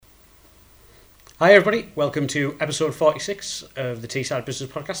Hi everybody, welcome to episode 46 of the Teesside Business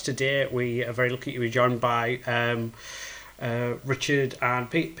Podcast. Today we are very lucky to be joined by Richard and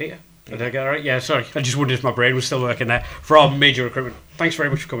Peter. Did I get it right? Yeah, sorry. I just wondered if my brain was still working there. From Major Recruitment. Thanks very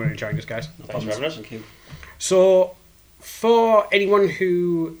much for coming and joining us, guys. Thanks for having us. Thank you. So, for anyone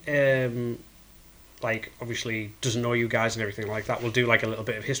who obviously doesn't know you guys and everything like that, we'll do like a little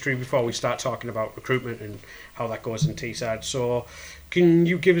bit of history before we start talking about recruitment and how that goes in Teesside. So, can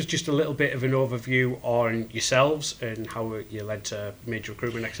you give us just a little bit of an overview on yourselves and how you led to Major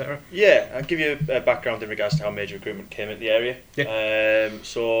Recruitment, etc.? Yeah, I'll give you a background in regards to how Major Recruitment came into the area. Yeah.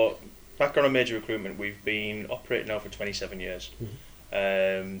 So, background on Major Recruitment, we've been operating now for 27 years.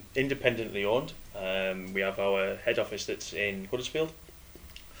 Mm-hmm. Independently owned. We have our head office that's in Huddersfield,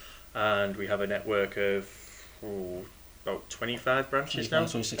 and we have a network of about 25 branches now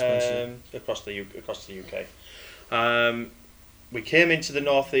 26 branches. across the UK. We came into the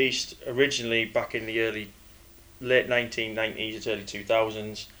northeast originally back in the late 1990s, early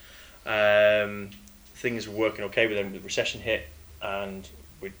 2000s. Things were working okay, but then the recession hit, and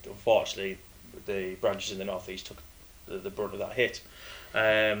unfortunately the branches in the northeast took the brunt of that hit.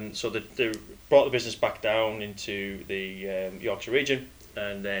 So they brought the business back down into the Yorkshire region,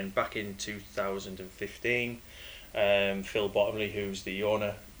 and then back in 2015, Phil Bottomley, who's the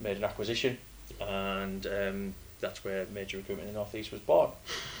owner, made an acquisition, and that's where Major Recruitment in the North East was born.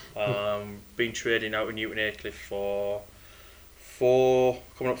 Been trading out in Newton Aycliffe for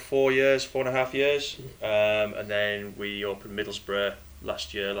 4.5 years, and then we opened Middlesbrough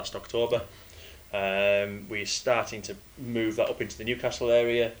last October. We're starting to move that up into the Newcastle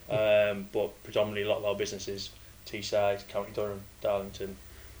area, but predominantly a lot of our business is Teesside, County Durham, Darlington,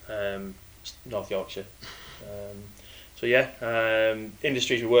 North Yorkshire.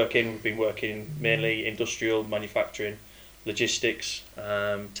 Industries we work in, we've been working mainly industrial, manufacturing, logistics,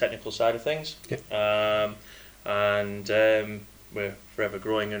 technical side of things. Yeah. We're forever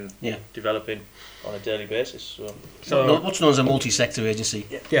growing and developing on a daily basis. So what's known as a multi-sector agency.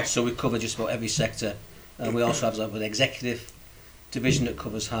 Yeah. So we cover just about every sector, and we also have an executive division that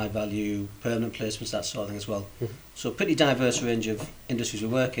covers high value permanent placements, that sort of thing as well. Mm-hmm. So pretty diverse range of industries we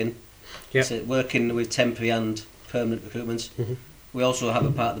work in. Yeah. So working with temporary and permanent recruitment. Mm-hmm. We also have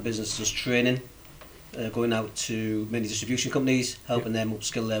a part of the business just training, going out to many distribution companies, helping them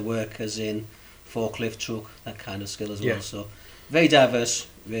upskill their workers in forklift, truck, that kind of skill as well. So very diverse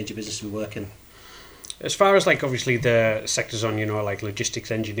range of business we work in. As far as obviously the sectors on, logistics,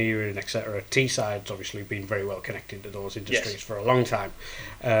 engineering, etc., Teesside's obviously been very well connected to those industries for a long time.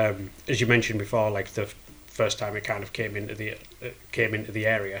 As you mentioned before, the first time it kind of came into the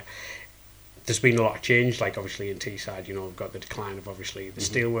area, there's been a lot of change. Obviously in Teesside, we've got the decline of obviously the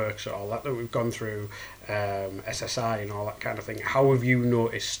steelworks, all that we've gone through, SSI and all that kind of thing. How have you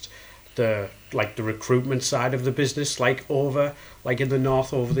noticed the recruitment side of the business over in the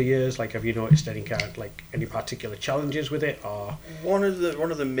north over the years? Have you noticed any kind of any particular challenges with it? Or one of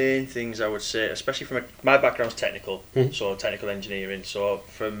the main things I would say, especially from my background's technical, so technical engineering. So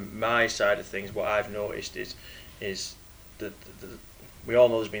from my side of things, what I've noticed is that we all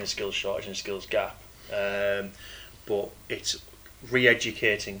know there's been a skills shortage and a skills gap, but it's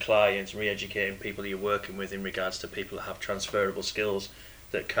re-educating clients, re-educating people that you're working with in regards to people that have transferable skills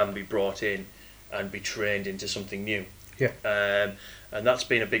that can be brought in and be trained into something new. Yeah. And that's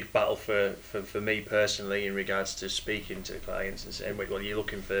been a big battle for me personally in regards to speaking to clients and saying, well, you're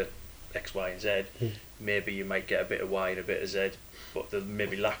looking for X, Y and Z. Maybe you might get a bit of Y and a bit of Z, but they're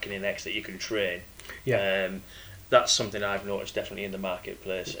maybe lacking in X that you can train. Yeah. That's something I've noticed definitely in the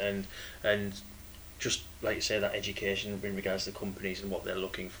marketplace, and just like you say, that education in regards to companies and what they're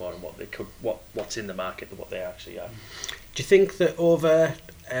looking for and what's in the market and what they actually are. Do you think that over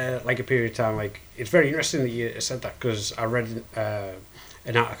a period of time, it's very interesting that you said that, because I read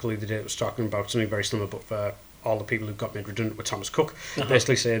an article the other day that was talking about something very similar, but for all the people who got made redundant with Thomas Cook,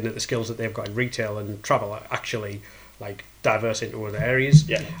 basically saying that the skills that they've got in retail and travel are actually diverse into other areas.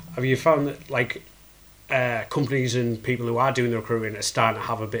 Yeah. Have you found that companies and people who are doing the recruiting are starting to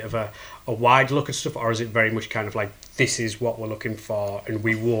have a bit of a wide look at stuff, or is it very much kind of this is what we're looking for and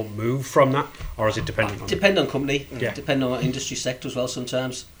we won't move from that, or is it dependent on company, depending on industry sector as well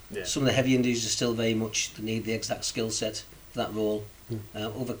sometimes. Some of the heavy industries are still very much, they need the exact skill set for that role.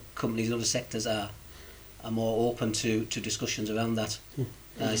 Other companies and other sectors are more open to discussions around that.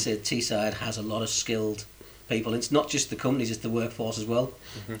 I say Teesside has a lot of skilled people. It's not just the companies, it's the workforce as well.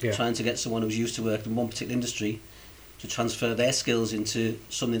 Trying to get someone who's used to work in one particular industry to transfer their skills into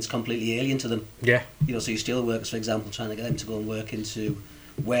something that's completely alien to them. So your steel workers, for example, trying to get them to go and work into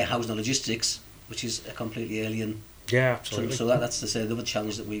warehousing or logistics, which is a completely alien Yeah, absolutely. So that's to say the other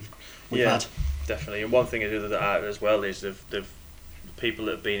challenge that we've had. Definitely. And one thing as well is they've people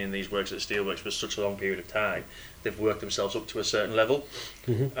that have been in these works at Steelworks for such a long period of time, they've worked themselves up to a certain level,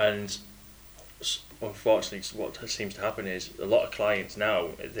 and unfortunately, what seems to happen is a lot of clients now,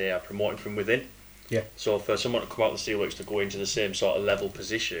 they are promoting from within. Yeah. So for someone to come out of the Steelworks to go into the same sort of level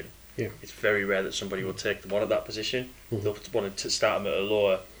position, it's very rare that somebody will take them on at that position. They'll want to start them at a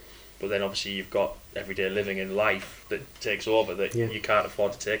lower, but then obviously you've got everyday living and life that takes over that you can't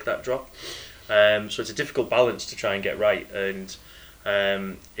afford to take that drop. So it's a difficult balance to try and get right, and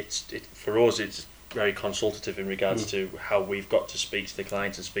for us it's very consultative in regards to how we've got to speak to the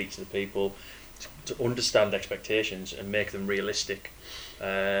clients and speak to the people to understand expectations and make them realistic.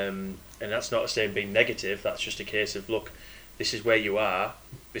 And that's not saying being negative, that's just a case of, look, this is where you are,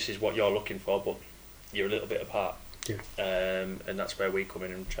 this is what you're looking for, but you're a little bit apart. And that's where we come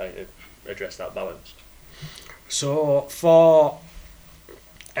in and try to address that balance. So for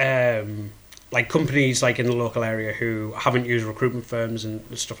like companies like in the local area who haven't used recruitment firms and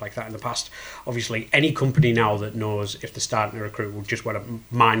stuff like that in the past, obviously any company now that knows if they're starting to recruit will just what a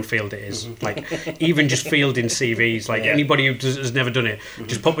minefield it is. Like even just fielding CVs, like anybody who has never done it,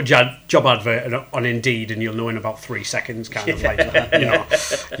 just put a job advert on Indeed and you'll know in about 3 seconds, kind of like, you know,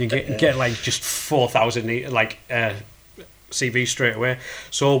 you get like just 4,000 like CVs straight away.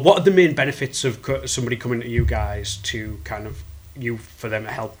 So what are the main benefits of somebody coming to you guys to kind of for them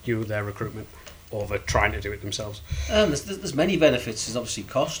to help you with their recruitment over trying to do it themselves? There's many benefits. There's obviously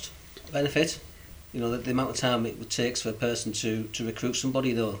cost benefit. You know, the amount of time it takes for a person to recruit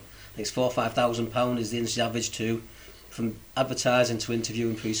somebody, though. I think it's £4,000 or £5,000 is the industry average from advertising to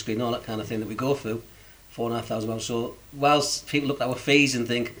interviewing, pre-screen, all that kind of thing that we go through. £4,500. So whilst people look at our fees and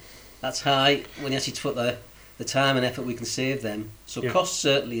think that's high, when you actually put the time and effort we can save them. So cost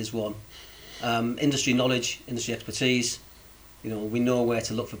certainly is one. Industry knowledge, industry expertise. You know, we know where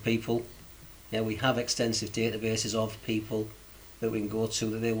to look for people. Yeah, we have extensive databases of people that we can go to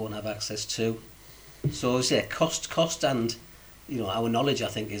that they won't have access to. So cost and, you know, our knowledge, I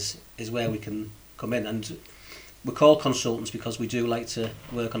think, is where we can come in. And we're called consultants because we do like to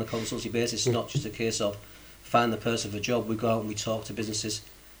work on a consultancy basis. It's not just a case of find the person for a job. We go out and we talk to businesses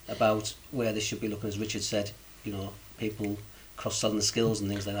about where they should be looking, as Richard said, you know, people cross-selling the skills and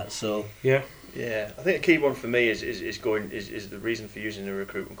things like that. So yeah, I think a key one for me is the reason for using a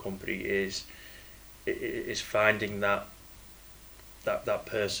recruitment company is finding that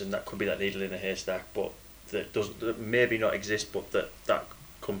person that could be that needle in a haystack, but that maybe not exist, but that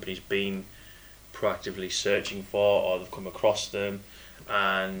company's been proactively searching for, or they've come across them,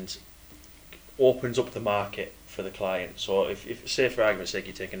 and opens up the market for the client. So if say for argument's sake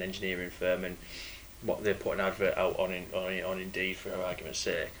you take an engineering firm and what they put an advert out on Indeed for argument's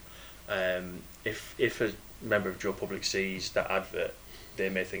sake, if a member of Joe Public sees that advert, they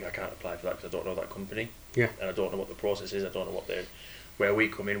may think I can't apply for that because I don't know that company, and I don't know what the process is. I don't know where we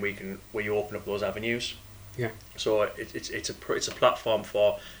come in. We open up those avenues. So it's a platform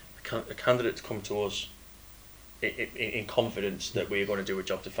for a candidate to come to us in confidence that we're going to do a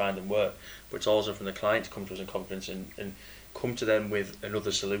job to find them work, but it's also from the client to come to us in confidence and come to them with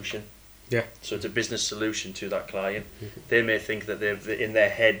another solution. So it's a business solution to that client. They may think that they're in their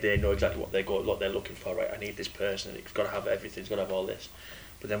head they know exactly what they're looking for. Right, I need this person. It's got to have everything. It's got to have all this.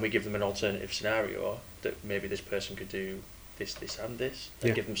 But then we give them an alternative scenario that maybe this person could do this, and this,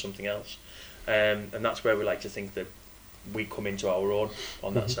 and give them something else. And that's where we like to think that we come into our own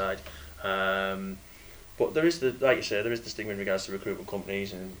on that side. But there is like you say, there is the stigma in regards to recruitment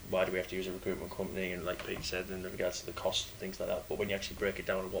companies and why do we have to use a recruitment company, and like Pete said, in regards to the costs and things like that. But when you actually break it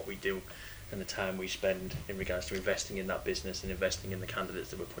down on what we do and the time we spend in regards to investing in that business and investing in the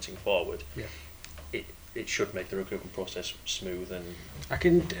candidates that we're putting forward, it should make the recruitment process smooth. And I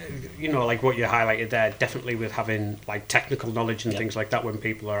can, you know, like what you highlighted there, definitely with having like technical knowledge and things like that, when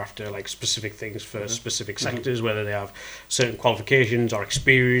people are after like specific things for specific sectors, whether they have certain qualifications or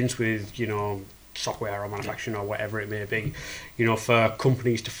experience with, you know, software or manufacturing or whatever it may be, you know, for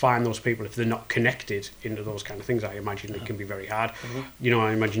companies to find those people, if they're not connected into those kind of things, I imagine it can be very hard. You know,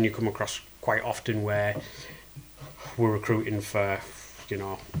 I imagine you come across quite often where we're recruiting for, you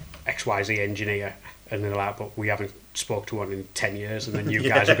know, XYZ engineer, and they're like, but we haven't spoke to one in 10 years, and then you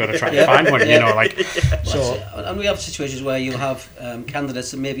guys are going to try to find one, you know, like. So, and we have situations where you'll have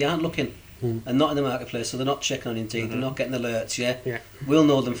candidates that maybe aren't looking and not in the marketplace, so they're not checking on Indeed, they're not getting alerts, We'll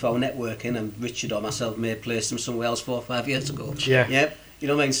know them for our networking, and Richard or myself may have placed them somewhere else 4 or 5 years ago. You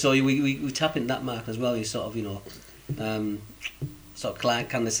know what I mean? So we tap into that market as well. You sort of, you know, sort of client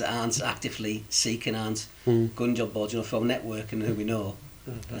candidates that aren't actively seeking, aren't going job boards, you know, for our networking and who we know.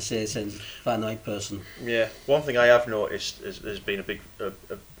 I say find the right person. Yeah, one thing I have noticed is there's been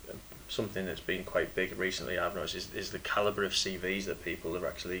something that's been quite big recently. I've noticed is the calibre of CVs that people are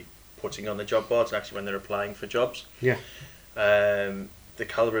actually putting on the job boards. Actually, when they're applying for jobs, Yeah. The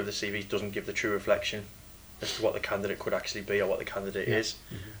calibre of the CVs doesn't give the true reflection as to what the candidate could actually be or what the candidate is.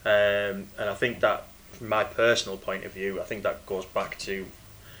 And I think that, from my personal point of view, I think that goes back to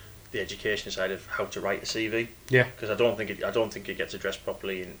the education side of how to write a CV. Yeah. Because I don't think it gets addressed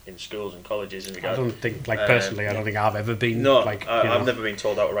properly in schools and colleges. I don't think, personally, I don't think I've ever been. No, I've never been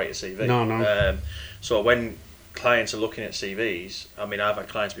told how to write a CV. No. So when clients are looking at CVs, I mean, I've had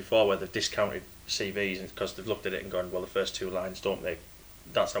clients before where they've discounted CVs because they've looked at it and gone, well, the first 2 lines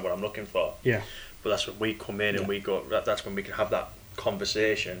that's not what I'm looking for. Yeah. But that's when we come in and we go. That's when we can have that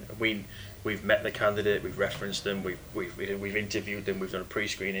conversation. We've met the candidate, we've referenced them, we've interviewed them, we've done a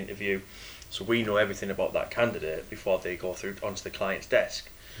pre-screen interview, so we know everything about that candidate before they go through onto the client's desk.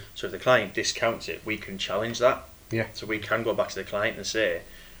 So if the client discounts it, we can challenge that. Yeah. So we can go back to the client and say,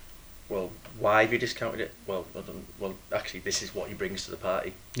 well, why have you discounted it? Well, actually, this is what he brings to the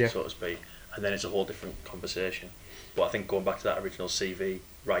party, so to speak, and then it's a whole different conversation. But I think going back to that original CV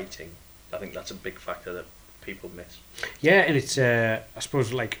writing, I think that's a big factor that people miss. Yeah, and it's I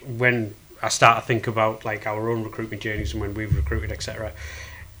suppose like when I start to think about like our own recruitment journeys and when we've recruited, etc.,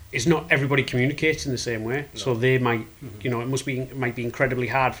 is not everybody communicates in the same way. No. So they might, it might be incredibly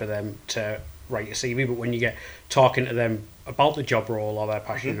hard for them to write a CV, but when you get talking to them about the job role or their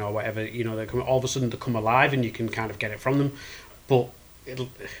passion or whatever, they come, all of a sudden they come alive and you can kind of get it from them. But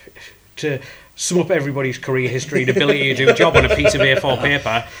to sum up everybody's career history and ability to do a job on a piece of A4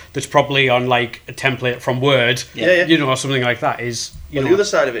 paper that's probably on like a template from Word, or something like that is. The other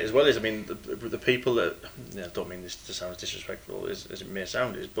side of it as well is, I mean, the people that, I don't mean this to sound as disrespectful as it may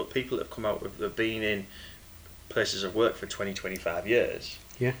sound, but people that have come out they've been in places of work for 20-25 years.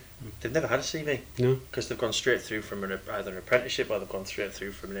 Yeah. They've never had a CV. No. Because they've gone straight through from either an apprenticeship or they've gone straight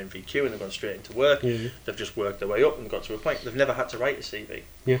through from an NVQ and they've gone straight into work. Yeah. They've just worked their way up and got to a point. They've never had to write a CV.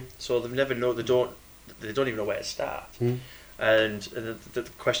 Yeah. So they've never they don't even know where to start. And the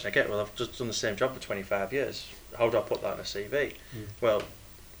question I get, well, I've just done the same job for 25 years. How do I put that in a CV? Well,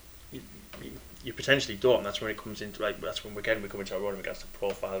 you potentially don't. And that's when it comes into that's when we come into our own in regards to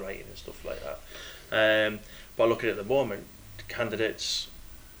profile writing and stuff like that. But looking at the moment, candidates,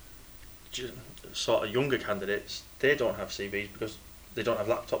 sort of younger candidates, they don't have CVs because they don't have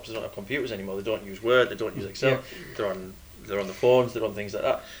laptops, they don't have computers anymore, they don't use Word, they don't use Excel, they're on the phones, they're on things like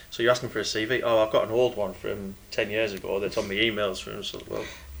that. So you're asking for a CV. Oh, I've got an old one from 10 years ago that's on my emails from. So, well,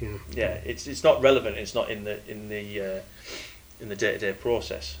 it's not relevant. It's not in the day-to-day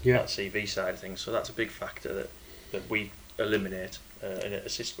process. That CV side of things. So that's a big factor that we eliminate and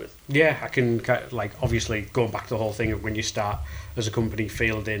assist with. Yeah, I can obviously going back to the whole thing of when you start as a company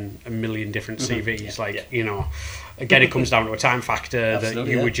fielding a million different CVs, again it comes down to a time factor that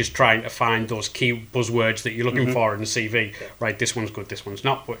you were just trying to find those key buzzwords that you're looking for in a CV. Right, this one's good, this one's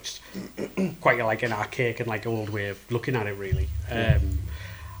not, but it's quite like an archaic and like old way of looking at it really.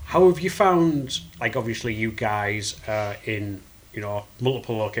 How have you found, obviously you guys are in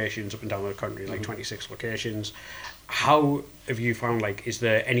multiple locations up and down the country, 26 locations. How have you found, is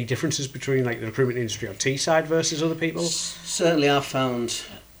there any differences between, the recruitment industry on Teesside versus other people? Certainly I've found,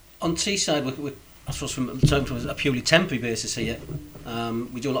 on Teesside, I suppose from a purely temporary basis here,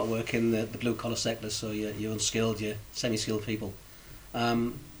 we do a lot of work in the blue-collar sector, so you're unskilled, you're semi-skilled people.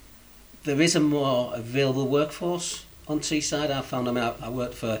 There is a more available workforce on Teesside. I've found, I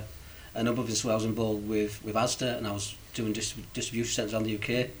worked for a number of businesses where I was involved with Asda, and I was doing distribution centres around the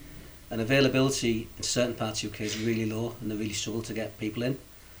UK. And availability in certain parts of the UK is really low, and they really struggle to get people in.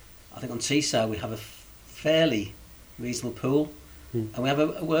 I think on Teesside we have a fairly reasonable pool, and we have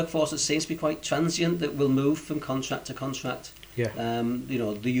a workforce that seems to be quite transient, that will move from contract to contract. Yeah.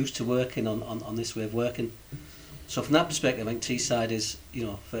 They're used to working on this way of working. So from that perspective, I think Teesside is,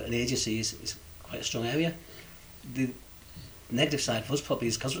 for an agency, is quite a strong area. The negative side for us probably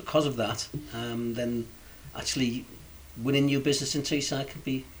is because of that. Then actually winning new business in Teesside can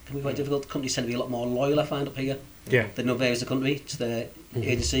be quite difficult. Companies tend to be a lot more loyal, I find, up here than other areas of the country to their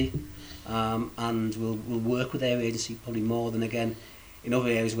agency, and will work with their agency probably more than, again, in other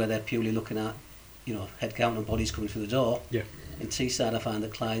areas where they're purely looking at headcount and bodies coming through the door. In Teesside I find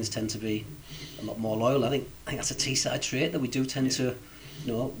that clients tend to be a lot more loyal. I think that's a Teesside trait, that we do tend to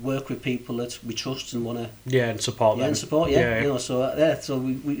work with people that we trust and want to and support them. So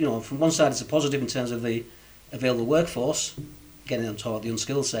we from one side it's a positive in terms of the available workforce, getting on top of the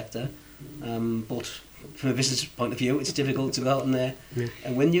unskilled sector, but from a business point of view, it's difficult to go out in there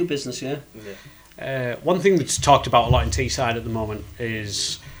and win new business. one thing that's talked about a lot in Teesside at the moment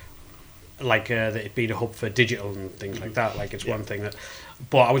is like that it being a hub for digital and things like that. Like it's one thing that,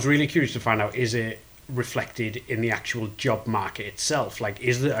 but I was really curious to find out, is it reflected in the actual job market itself? Like,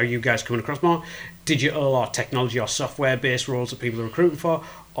 are you guys coming across more digital or technology or software based roles that people are recruiting for,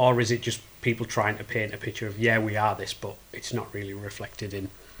 or is it just people trying to paint a picture of, yeah, we are this, but it's not really reflected in?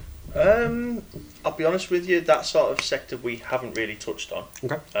 I'll be honest with you, that sort of sector we haven't really touched on.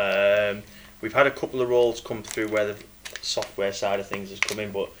 Okay. We've had a couple of roles come through where the software side of things has come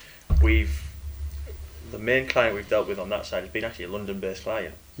in, but the main client we've dealt with on that side has been actually a London-based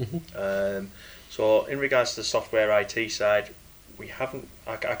client. So in regards to the software IT side, we haven't.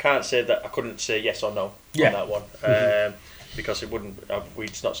 I can't say that I couldn't say yes or no on that one because it wouldn't.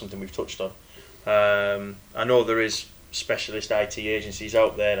 It's not something we've touched on. I know there is specialist IT agencies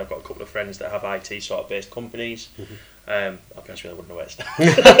out there, and I've got a couple of friends that have IT sort of based companies. I'll be honest with you, I wouldn't know where to start.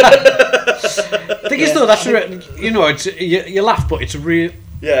 Thing is, though, that's it's you laugh, but it's a real.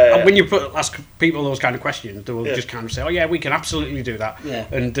 Yeah. When you ask people those kind of questions, they will just kind of say, "Oh yeah, we can absolutely do that,"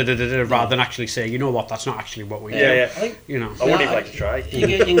 and rather than actually say, "You know what? That's not actually what we do." I think, I wouldn't even like to try.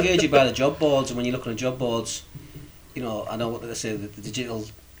 You engage by the job boards, and when you look on the job boards, I know what they say, the digital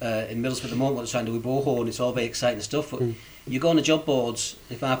in Middlesbrough at the moment, what they're trying to do with Boho, and it's all very exciting stuff. But you go on the job boards.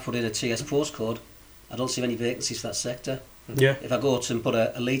 If I put in a TS postcode, I don't see any vacancies for that sector. Yeah. If I go to and put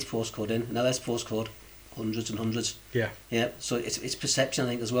a Leeds postcode in, an LS postcode, hundreds and hundreds. Yeah. Yeah. So it's perception, I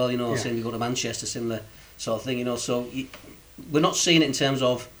think, as well. Saying we go to Manchester, similar sort of thing. So we're not seeing it in terms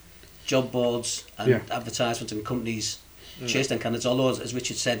of job boards and advertisements and companies chasing candidates. Although, as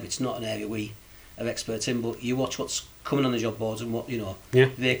Richard said, it's not an area we are experts in. But you watch what's coming on the job boards and what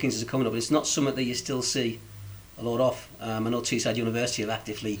vacancies are coming up. It's not something that you still see a lot of. I know Teesside University are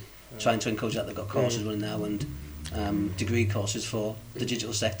actively trying to encourage that. They've got courses running now and degree courses for the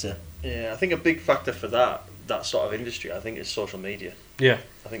digital sector. Yeah, I think a big factor for that sort of industry, I think, is social media. Yeah,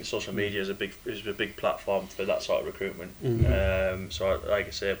 I think social media is a big platform for that sort of recruitment. So, like I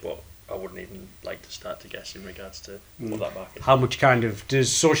say, but I wouldn't even like to start to guess in regards to what that market. How much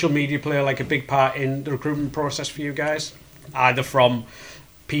does social media play like a big part in the recruitment process for you guys? Either from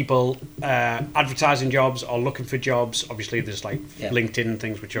people advertising jobs or looking for jobs. Obviously there's like LinkedIn and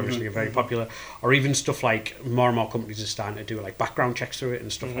things which obviously are very popular, or even stuff like more and more companies are starting to do like background checks through it and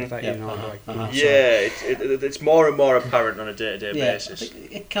stuff like that. It's more and more apparent on a day-to-day basis. I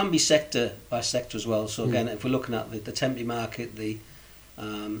think it can be sector by sector as well. So again, if we're looking at the temporary market, the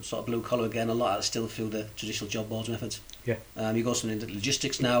sort of blue collar, again, a lot of it still through the traditional job boards methods. You go into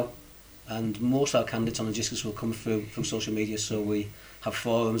logistics now, and most of our candidates on logistics will come through social media. So we have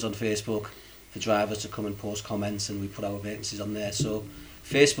forums on Facebook for drivers to come and post comments, and we put our vacancies on there. So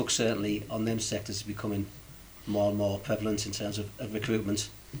Facebook certainly on them sectors is becoming more and more prevalent in terms of recruitment.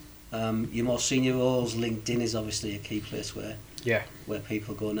 Your more senior roles, LinkedIn is obviously a key place where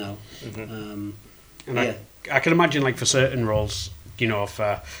people go now. I can imagine, like, for certain roles, if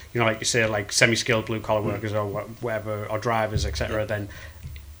like you say, like semi-skilled blue collar workers or whatever, or drivers, etc. Then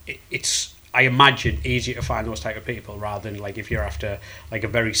it's, I imagine, easier to find those type of people rather than like if you're after like a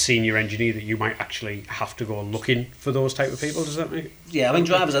very senior engineer that you might actually have to go looking for those type of people. Does that make? Yeah, I mean,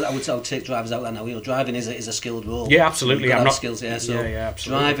 drivers. I would take drivers out there now. Driving is a skilled role. Yeah, absolutely. I'm not skills. So absolutely.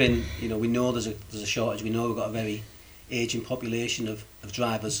 Driving. We know there's a shortage. We know we've got a very ageing population of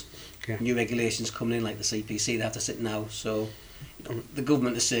drivers. New regulations coming in, like the CPC, they have to sit now. So the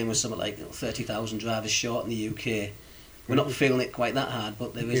government is saying we're something like 30,000 drivers short in the UK. We're not feeling it quite that hard,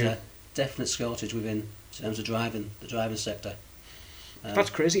 but there is a definite shortage within terms of the driving sector. That's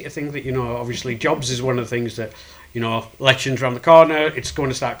crazy to think that, obviously jobs is one of the things that, elections around the corner, it's going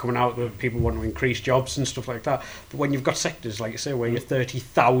to start coming out that people want to increase jobs and stuff like that. But when you've got sectors, like you say, where you're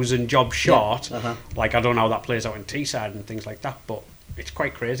 30,000 jobs short, like, I don't know how that plays out in Teesside and things like that, but it's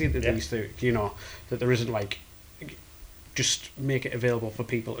quite crazy that these, that there isn't like, just make it available for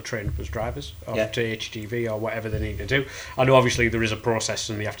people to train up as drivers or to HGV or whatever they need to do. I know obviously there is a process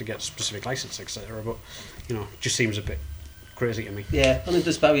and they have to get a specific licence, etc. But it just seems a bit crazy to me. Yeah, I mean,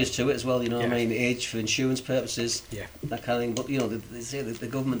 there's barriers to it as well. I mean, age for insurance purposes, that kind of thing. But they say that the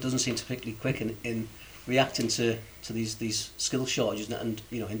government doesn't seem to particularly quick in reacting to these skill shortages and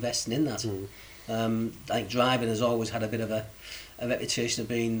investing in that. I think driving has always had a bit of a reputation of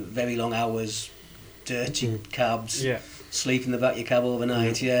being very long hours, dirty cabs, sleep in the back of your cab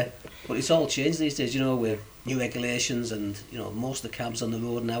overnight, but it's all changed these days, with new regulations, and most of the cabs on the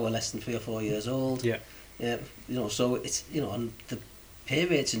road now are less than 3 or 4 years old. So it's and the pay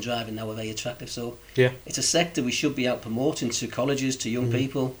rates in driving now are very attractive. So it's a sector we should be out promoting to colleges, to young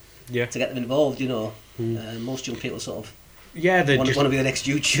people, to get them involved. Most young people sort of Yeah, they want just to be the next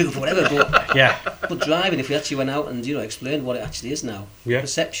YouTube or whatever. But yeah, but driving, if we actually went out and explained what it actually is now, Yeah.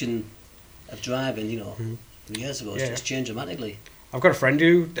 perception of driving, years ago, Yeah. it's changed dramatically. I've got a friend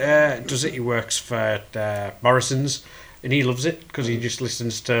who does it. He works for Morrison's, and he loves it because he just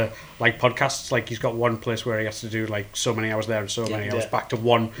listens to like podcasts. Like he's got one place where he has to do like so many hours there and so many hours back to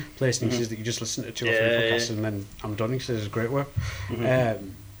one place, and he says that you just listen to 2 or 3 podcasts and then I'm done. He says it's great work.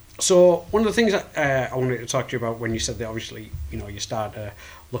 So one of the things that I wanted to talk to you about when you said that obviously you start to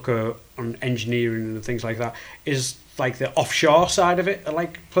look on engineering and things like that is like the offshore side of it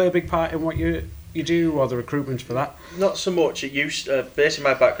like play a big part in what you do, or the recruitment for that? Not so much. It used basically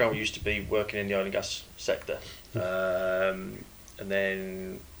my background used to be working in the oil and gas sector, and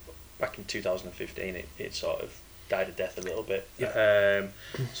then back in 2015 it sort of died a death a little bit.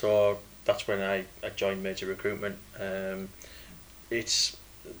 So that's when I joined Major Recruitment. It's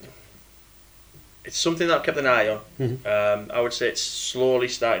something that I've kept an eye on. I would say it's slowly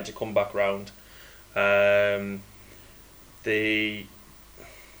starting to come back round.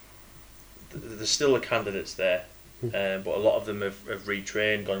 There's still the candidates there, but a lot of them have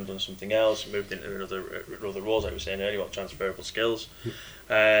retrained, gone and done something else, moved into other roles, like we were saying earlier, about transferable skills.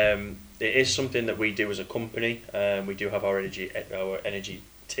 It is something that we do as a company. We do have our energy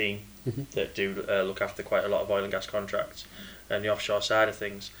team that do look after quite a lot of oil and gas contracts and the offshore side of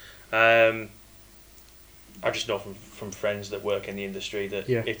things. I just know from friends that work in the industry that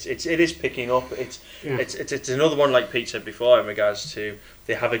it is picking up. It's another one, like Pete said before, in regards to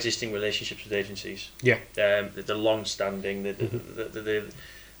they have existing relationships with agencies. They're long standing.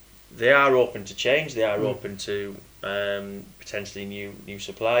 They are open to change. They are open to potentially new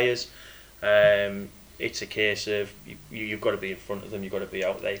suppliers. It's a case of you've got to be in front of them. You've got to be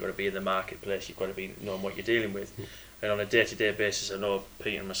out there. You've got to be in the marketplace. You've got to be knowing what you're dealing with. And on a day-to-day basis, I know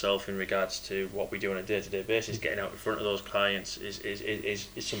Pete and myself, in regards to what we do on a day-to-day basis, getting out in front of those clients is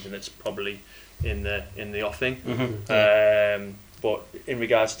something that's probably in the offing. But in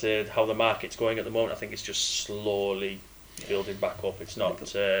regards to how the market's going at the moment, I think it's just slowly building back up. It's not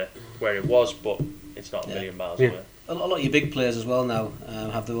where it was, but it's not a million miles away. A lot of your big players as well now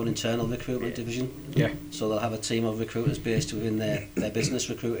have their own internal recruitment division. So they'll have a team of recruiters based within their business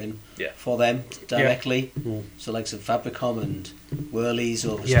recruiting for them directly. So like some Fabricom and Worley's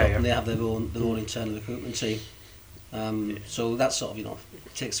over stuff, and they have their own internal recruitment team. So that sort of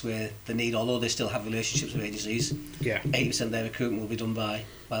takes away the need, although they still have relationships with agencies. 80% of their recruitment will be done by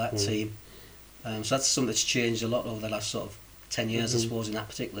that team. So that's something that's changed a lot over the last sort of 10 years, I suppose, in that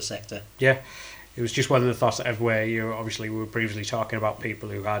particular sector. It was just one of the thoughts that everywhere we were previously talking about people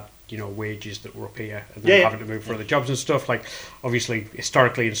who had wages that were up here and then having to move for other jobs and stuff. Like obviously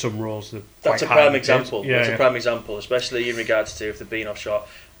historically in some roles that's a prime example. That's a prime example, especially in regards to if they've been offshore.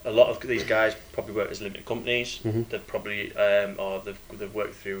 A lot of these guys probably work as limited companies. They've probably or they've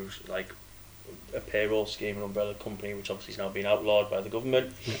worked through like a payroll scheme, an umbrella company, which obviously is now being outlawed by the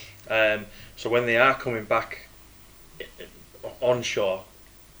government. So when they are coming back onshore,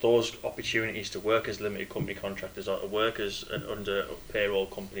 those opportunities to work as limited company contractors or to work as under payroll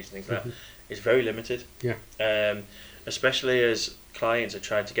companies and things like that is very limited. Especially as clients are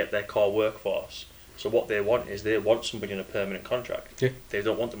trying to get their core workforce. So what they want is they want somebody in a permanent contract. They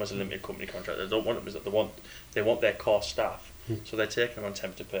don't want them as a limited company contract. They don't want them as that. They want their core staff. So they're taking them on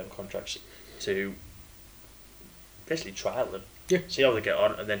temp to perm contracts to basically trial them, see how they get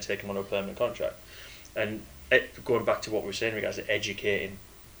on, and then take them on a permanent contract. And going back to what we were saying in regards to educating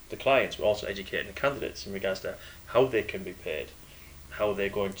the clients, but also educating the candidates in regards to how they can be paid, how they're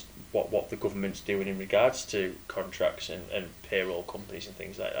going to, what the government's doing in regards to contracts and payroll companies and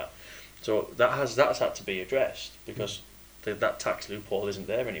things like that. So that's had to be addressed because that tax loophole isn't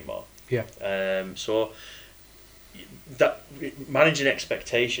there anymore. So that managing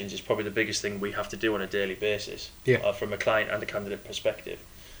expectations is probably the biggest thing we have to do on a daily basis from a client and a candidate perspective.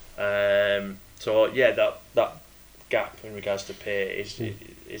 So that gap in regards to pay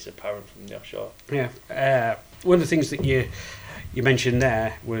is apparent from the offshore. One of the things that you mentioned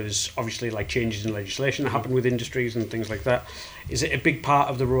there was obviously like changes in legislation that happen with industries and things like that. Is it a big part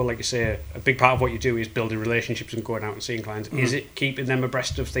of the role, like you say, a big part of what you do is building relationships and going out and seeing clients? Is it keeping them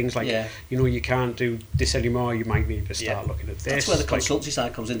abreast of things like, you can't do this anymore, you might need to start looking at this? That's where the consultancy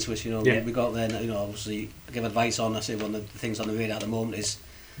side comes into it, we got there, obviously give advice on, I say one of the things on the radar at the moment is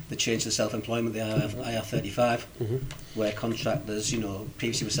the change to self-employment, the IR35, where contractors,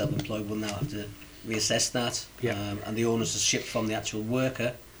 previously were self-employed, will now have to reassess that, and the onus is shipped from the actual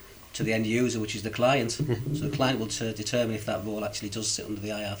worker to the end user, which is the client. So the client will determine if that role actually does sit under the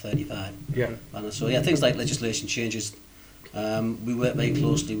IR35. And so things like legislation changes. We work very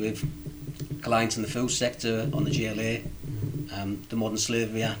closely with clients in the food sector on the GLA The Modern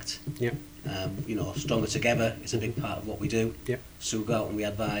Slavery Act. Yeah. You know, Stronger Together is a big part of what we do. Yeah. So we go out and we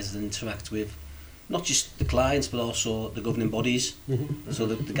advise and interact with not just the clients but also the governing bodies. So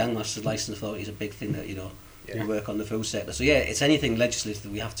the Gangmasters Licence Authority is a big thing that, you know, we work on the food sector. So yeah, it's anything legislative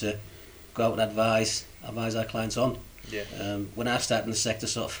that we have to go out and advise our clients on. Yeah. When I started in the sector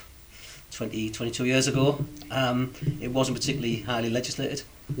sort of 22 years ago, it wasn't particularly highly legislated.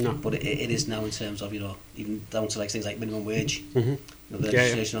 No. But it is now in terms of, you know, even down to like things like minimum wage. Mm-hmm. You know, the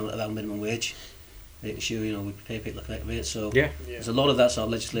legislation around minimum wage, making sure, you know, we pay people the correct rate. So there's a lot of that sort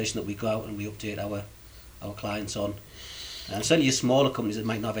of legislation that we go out and we update our clients on. And certainly your smaller companies that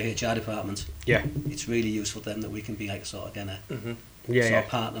might not have a HR department, it's really useful then that we can be like sort of again a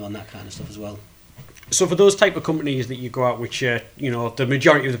partner on that kind of stuff as well. So for those type of companies that you go out, which you know, the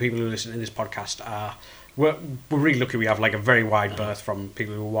majority of the people who listen to this podcast are, we're really lucky. We have like a very wide berth from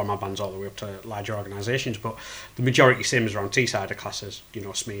people who are one-man bands all the way up to larger organisations, but the majority, same as around Teesside, are classes, you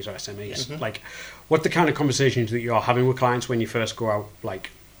know, SMEs or SMEs. Like, what the kind of conversations that you're having with clients when you first go out, like,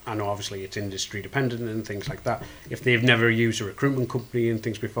 I know obviously it's industry dependent and things like that. If they've never used a recruitment company and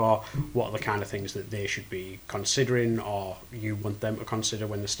things before, what are the kind of things that they should be considering, or you want them to consider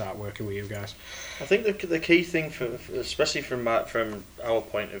when they start working with you guys? I think the key thing, for especially from our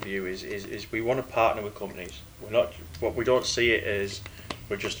point of view, is we want to partner with companies. We don't see it as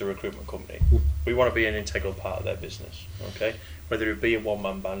we're just a recruitment company. We want to be an integral part of their business. Okay, whether it be a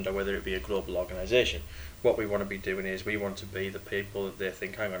one-man band or whether it be a global organisation. What we want to be doing is we want to be the people that they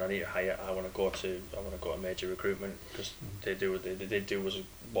think, hang on, I need to hire. I want to go to major recruitment because they do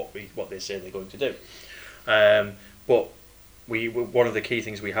what they say they're going to do. But one of the key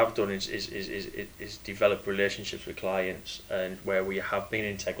things we have done is develop relationships with clients, and where we have been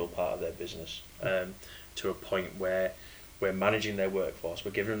an integral part of their business, to a point where we're managing their workforce.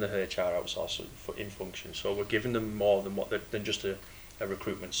 We're giving them the HR outsource in function. So we're giving them more than just a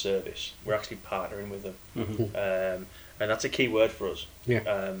recruitment service. We're actually partnering with them, and that's a key word for us.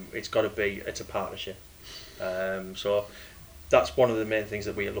 It's a partnership. So that's one of the main things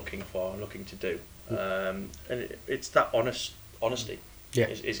that we are looking to do, and it's that honesty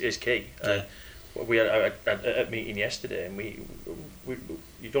is key. We had a meeting yesterday, and we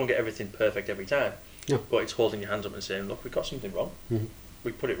you don't get everything perfect every time, but it's holding your hands up and saying, look, we got something wrong,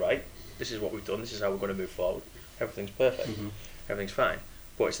 we put it right, this is what we've done, this is how we're going to move forward, everything's perfect. Everything's fine,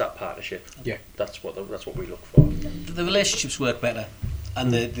 but it's that partnership. That's what we look for. The relationships work better,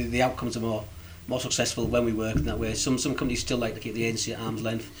 and the outcomes are more successful when we work in that way. Some companies still like to keep the agency at arm's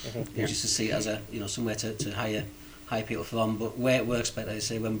length, just to see it as a, you know, somewhere to hire people from. But where it works better is,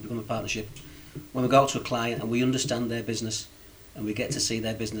 say, when we become a partnership, when we go out to a client and we understand their business and we get to see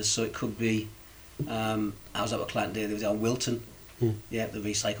their business. So it could be, I was at a client today. They was on Wilton, the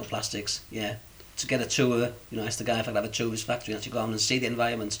recycle plastics, to get a tour, you know, ask the guy if I could have a tour of his factory and actually go on and see the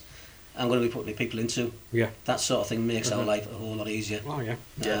environment I'm going to be putting people into. That sort of thing makes our life a whole lot easier. But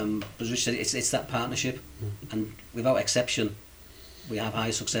as we said, it's that partnership, and without exception, we have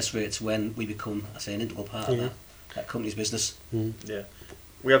high success rates when we become, I say, an integral part of that company's business.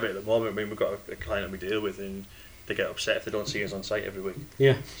 We have it at the moment. I mean, we've got a client that we deal with, and they get upset if they don't see us on site every week.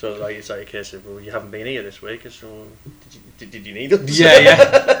 So it's like a case of, well, you haven't been here this week, so did you need us?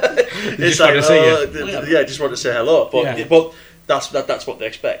 It's like, just want to say hello. But that's what they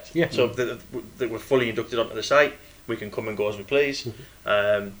expect. So that we're fully inducted onto the site. We can come and go as we please,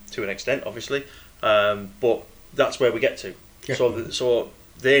 to an extent, obviously. But that's where we get to. So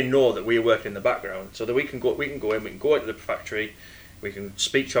they know that we are working in the background, so that we can go into the factory. We can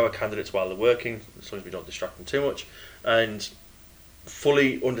speak to our candidates while they're working, as long as we don't distract them too much, and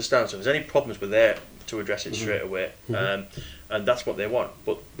fully understand. So if there's any problems, we're there to address it straight away. And that's what they want.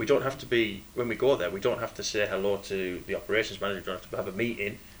 But we don't have to be, when we go there, we don't have to say hello to the operations manager, we don't have to have a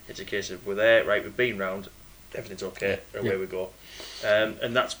meeting. It's a case of, we're there, right, we've been round, everything's okay, away we go.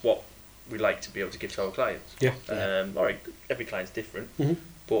 And that's what we like to be able to give to our clients. All right, every client's different,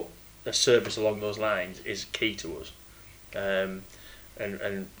 but a service along those lines is key to us.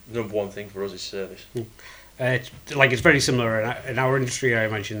 And number one thing for us is service. It's very similar in our industry. I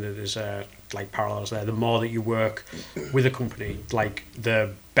imagine that there's like parallels there. The more that you work with a company, like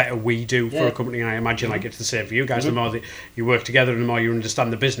the better we do for a company. And I imagine like it's the same for you guys. The more that you work together, and the more you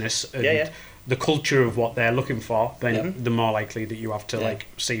understand the business and the culture of what they're looking for, then the more likely that you have to like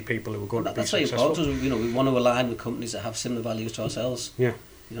see people who are going to be successful. That's very important. You know, we want to align with companies that have similar values to ourselves. You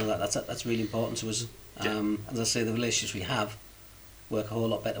know, that's really important to us. As I say, the relationships we have work a whole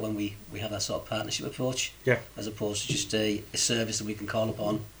lot better when we have that sort of partnership approach, as opposed to just a service that we can call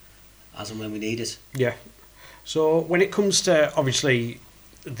upon as and when we need it. So when it comes to, obviously,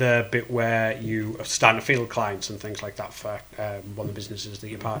 the bit where you are starting to field clients and things like that for one of the businesses that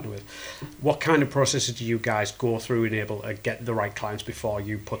you partner with. What kind of processes do you guys go through and able to get the right clients before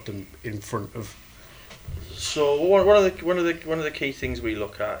you put them in front of? So one of the key things we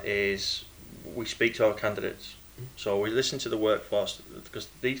look at is we speak to our candidates. So we listen to the workforce, because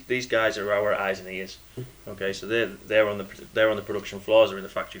these guys are our eyes and ears. Okay, so they're on the production floors, they're in the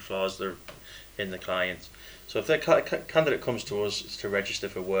factory floors, they're in the clients. So if their candidate comes to us to register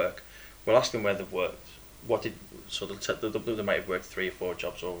for work, we'll ask them where they've worked. They might have worked 3 or 4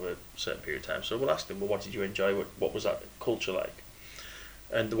 jobs over a certain period of time. So we'll ask them, well, what did you enjoy? What was that culture like?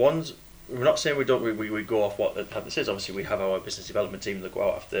 And the ones, we're not saying we go off what the candidate says. Obviously, we have our business development team that go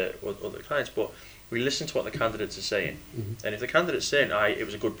out after other clients, but we listen to what the candidates are saying. And if the candidate's saying, it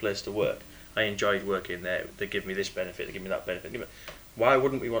was a good place to work, I enjoyed working there, they give me this benefit, they give me that benefit, why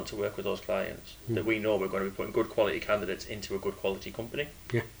wouldn't we want to work with those clients that we know we're going to be putting good quality candidates into a good quality company?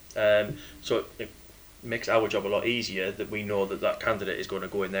 So it makes our job a lot easier that we know that candidate is going to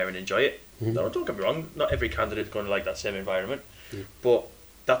go in there and enjoy it. No, don't get me wrong, not every candidate is going to like that same environment, but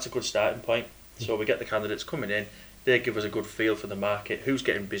that's a good starting point. So we get the candidates coming in, they give us a good feel for the market, who's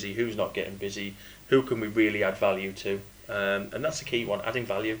getting busy, who's not getting busy, who can we really add value to, and that's the key one, adding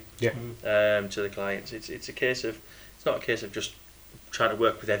value to the clients. It's not a case of just trying to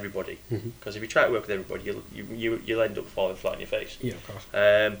work with everybody, because if you try to work with everybody, you'll end up falling flat on your face. Yeah, of course.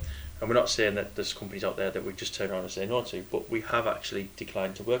 And we're not saying that there's companies out there that we just turn around and say no to, but we have actually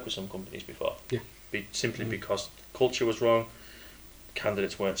declined to work with some companies before. Simply because culture was wrong,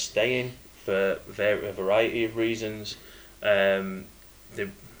 candidates weren't staying for a variety of reasons. There's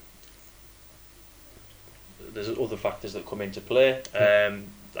other factors that come into play,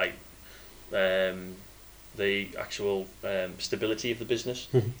 like the actual stability of the business,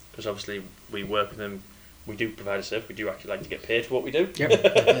 because obviously we work with them. We do provide a service. We do actually like to get paid for what we do.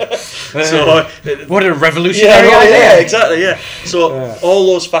 So what a revolutionary idea! Yeah, exactly. Yeah. So all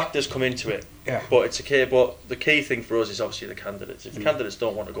those factors come into it. Yeah. But But the key thing for us is obviously the candidates. If the candidates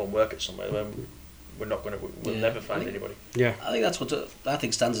don't want to go and work at somewhere, then we're not going to. We'll never find anybody. Yeah. I think that's what I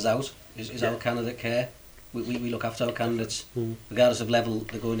think stands us out is our candidate care. We look after our candidates, regardless of level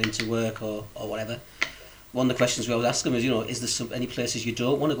they're going into work or whatever. One of the questions we always ask them is, is there any places you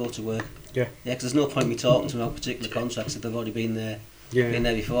don't want to go to work? Yeah. Yeah, because there's no point in me talking to them about particular contracts if they've already been there, been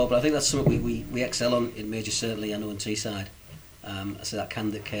there before. But I think that's something we excel on in Major, certainly, I know, in Teesside. I say that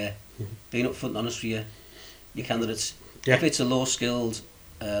candidate care, being upfront and honest with your candidates. Yeah. If it's a low-skilled,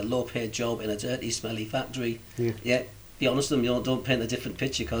 low-paid job in a dirty, smelly factory, be honest with them. Don't paint a different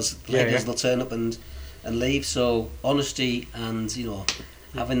picture, because they'll turn up and leave. So honesty and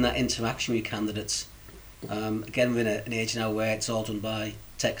having that interaction with your candidates. Again, we're in an age now where it's all done by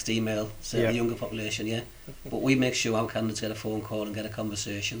text, email, certainly the younger population, but we make sure our candidates get a phone call and get a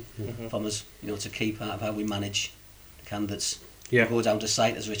conversation from us. It's a key part of how we manage the candidates. We go down to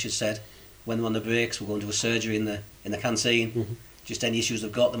site, as Richard said, when they're on the breaks, we're going to a surgery in the canteen. Just any issues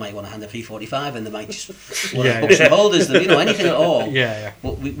they've got, they might want to hand a P45, and they might just want to book some holders, anything at all.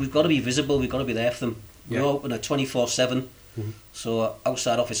 But we've got to be visible, we've got to be there for them. We're open at 24/7. So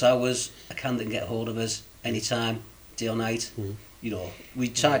outside office hours, a candidate can get hold of us anytime, day or night. We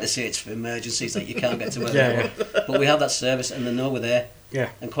try to say it's for emergencies, like you can't get to work, but we have that service, and they know we're there.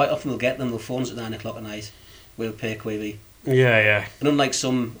 And quite often we'll get them, they'll phone us at 9 o'clock at night, we'll pay query. And unlike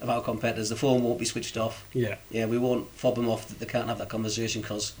some of our competitors, the phone won't be switched off. We won't fob them off that they can't have that conversation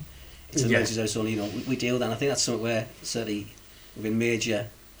because it's an emergency house only. We deal with that, and I think that's something where certainly within Major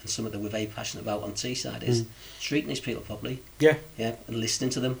and something that we're very passionate about on Teesside is treating these people properly. And listening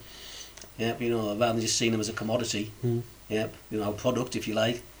to them. Rather than just seeing them as a commodity. Our product, if you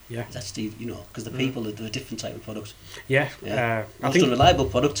like. That's because the people are a different type of product. Most unreliable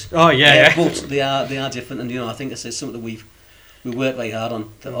product. But they are different, and I think it's something that we work very hard on,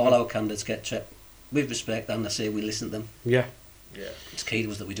 that all our candidates get treated with respect, and I say we listen to them. It's key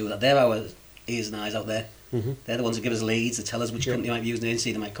to us that we do that. They're our ears and eyes out there. They're the ones that give us leads, that tell us which company might be using an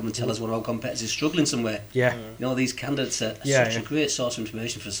agency. They might come and tell us one of our competitors is struggling somewhere. These candidates are such a great source of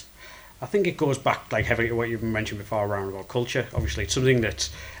information for us. I think it goes back heavily to what you've mentioned before around about culture. Obviously, it's something that's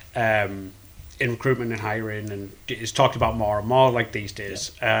in recruitment and hiring and is talked about more and more these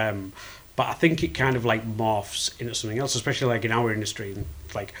days. But I think it kind of morphs into something else, especially in our industry. And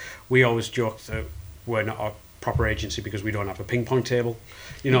we always joke that we're not a proper agency because we don't have a ping pong table,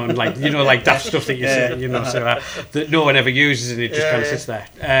 and that stuff that you say, so that no one ever uses, and it just kind of sits there.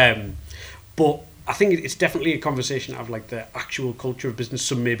 But I think it's definitely a conversation of like the actual culture of business.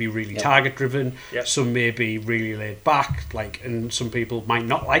 Some may be really target driven, some may be really laid back, like, and some people might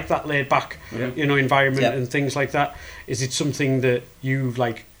not like that laid back, environment and things like that. Is it something that you've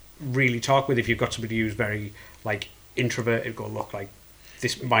like really talked with? If you've got somebody who's very like introverted, go look like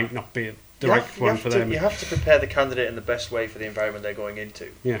this might not be the right one for them. You have to prepare the candidate in the best way for the environment they're going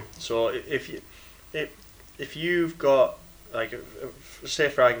into. Yeah. So if you've got, like, say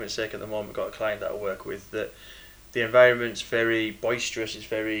for argument's sake at the moment, got a client that I work with that the environment's very boisterous, it's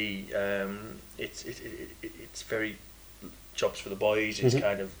very it's very jobs for the boys, it's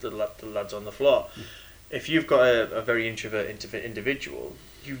kind of the lads on the floor. If you've got a very introverted individual,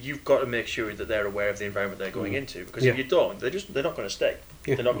 you've got to make sure that they're aware of the environment they're going into, because if you don't, they're not going to stay.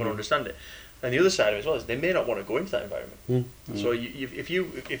 They're not going to understand it. And the other side of it as well is they may not want to go into that environment. So if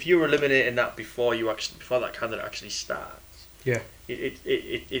you're eliminating that before that candidate actually starts,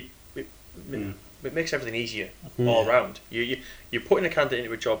 it makes everything easier all around. You're putting a candidate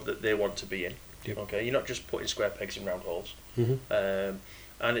into a job that they want to be in. Okay, you're not just putting square pegs in round holes.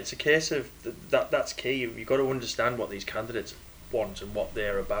 And it's a case of that's key. You've got to understand what these candidates want and what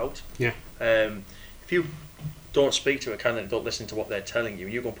they're about. If you don't speak to a candidate, don't listen to what they're telling you,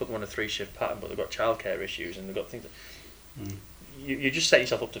 you're going to put them on a 3-shift pattern, but they've got childcare issues and they've got things that you just set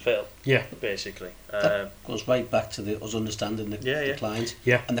yourself up to fail. Basically. That goes right back to us understanding the client.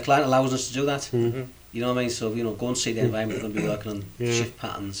 And the client allows us to do that. You know what I mean? So, go and see the environment they're going to be working on, shift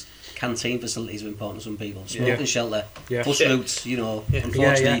patterns. Canteen facilities are important to some people. Smoking shelter, bus routes,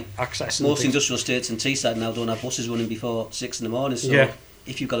 unfortunately, most industrial estates in Teesside now don't have buses running before 6 in the morning. So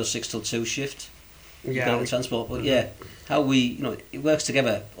if you've got a 6 till 2 shift, you've got the transport. But how we, it works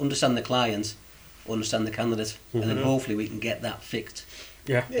together, understand the client, understand the candidate, and then hopefully we can get that fixed.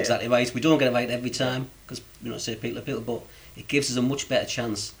 Exactly right. We don't get it right every time, because, say people are people, but it gives us a much better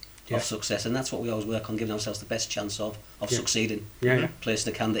chance of success, and that's what we always work on, giving ourselves the best chance of succeeding.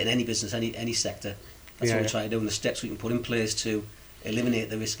 Placing the candidate in any business, any sector. That's what we try to do, and the steps we can put in place to eliminate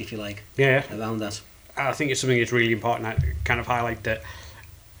the risk, if you like, around that. I think it's something that's really important. I kind of highlight that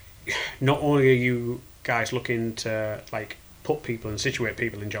not only are you guys looking to like put people and situate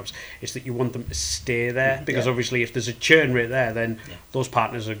people in jobs, it's that you want them to stay there, because obviously if there's a churn rate there, then those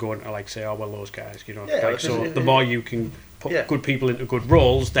partners are going to like say, oh well, those guys, so the more you can put good people into good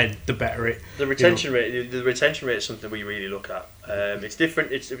roles, then the better it. The retention rate. The retention rate is something we really look at. It's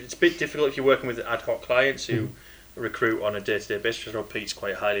different. It's a bit difficult if you're working with ad hoc clients who recruit on a day-to-day basis. I know Pete's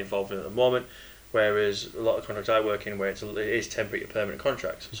quite highly involved in it at the moment. Whereas a lot of contracts I work in, where it is temporary to permanent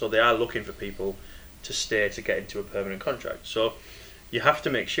contracts, so they are looking for people to stay to get into a permanent contract. So you have to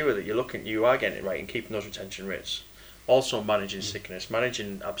make sure that you are getting it right and keeping those retention rates. Also managing sickness,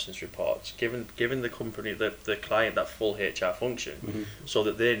 managing absence reports, giving the company, the client, that full HR function, so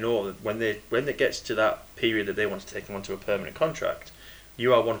that they know that when it gets to that period that they want to take them onto a permanent contract,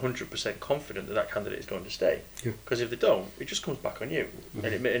 you are 100% confident that candidate is going to stay. Because if they don't, it just comes back on you,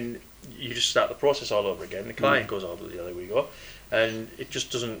 and you just start the process all over again. The client goes, oh, there we go, and it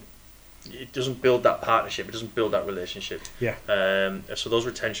just doesn't. It doesn't build that partnership. It doesn't build that relationship. So those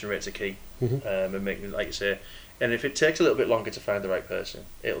retention rates are key, and making, like you say. And if it takes a little bit longer to find the right person,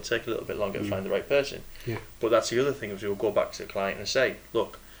 it'll take a little bit longer to find the right person. But that's the other thing, is we'll go back to the client and say,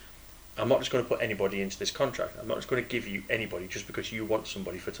 look, I'm not just going to put anybody into this contract. I'm not just going to give you anybody just because you want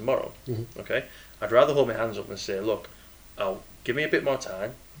somebody for tomorrow. Okay? I'd rather hold my hands up and say, look, give me a bit more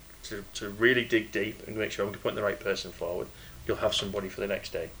time to really dig deep and make sure I'm putting the right person forward. You'll have somebody for the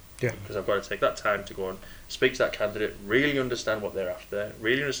next day. Because I've got to take that time to go and speak to that candidate, really understand what they're after,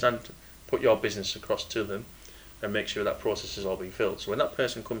 really understand, put your business across to them, and make sure that process is all being filled. So when that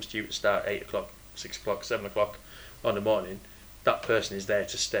person comes to you to start 8 o'clock, 6 o'clock, 7 o'clock on the morning, that person is there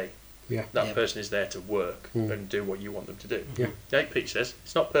to stay. That person is there to work and do what you want them to do. Like Pete says,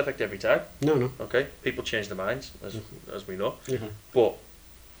 it's not perfect every time. No. Okay, people change their minds, as we know. But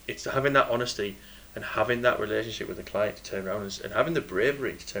it's having that honesty and having that relationship with the client to turn around and having the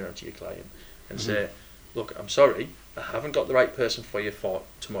bravery to turn around to your client and say, look, I'm sorry, I haven't got the right person for you for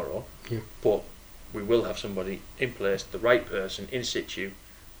tomorrow, but we will have somebody in place, the right person in situ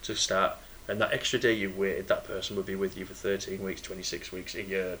to start, and that extra day you've waited, that person will be with you for 13 weeks, 26 weeks, a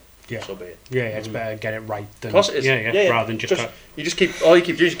year, so be it. It's better to get it right than, it is. Rather than just you just keep, all you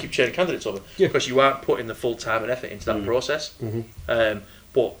keep doing is keep churning candidates over, because you aren't putting the full time and effort into that process.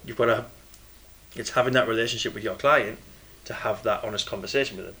 But you've got to, it's having that relationship with your client to have that honest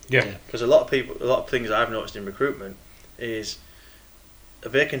conversation with them. Because a lot of things I've noticed in recruitment is a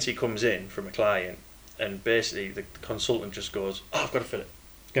vacancy comes in from a client, and basically the consultant just goes, oh, I've got to fill it.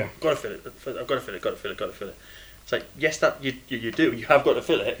 I've got to fill it. I've got to fill it. Got to fill it. Got to fill it. It's like, yes, that you do. You have got to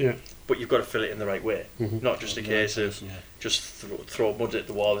fill it. but you've got to fill it in the right way, not just a case of just throw mud at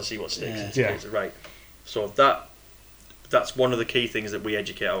the wall and see what sticks. It's a case of, right. So that's one of the key things that we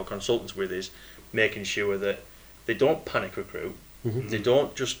educate our consultants with, is making sure that they don't panic recruit. They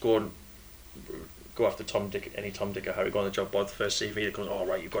don't just go after Tom, Dick, or Harry, go on the job board, the first CV that comes, oh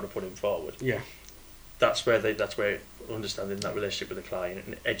right, you've got to put him forward. Yeah. That's where understanding that relationship with the client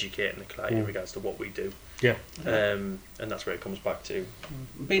and educating the client in regards to what we do. Yeah. And that's where it comes back to.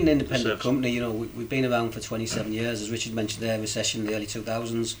 Being an independent company, we've been around for 27 years. As Richard mentioned there, recession in the early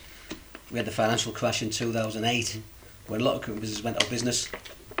 2000s. We had the financial crash in 2008, when a lot of companies went out of business.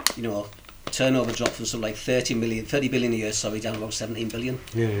 Turnover dropped from something like 30 billion a year, down to about 17 billion.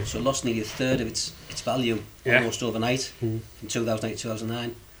 Yeah. So it lost nearly a third of its value almost overnight from 2008 to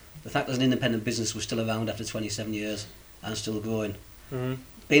 2009. The fact that an independent business was still around after 27 years and still growing.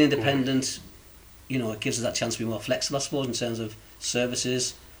 Being independent, it gives us that chance to be more flexible, I suppose, in terms of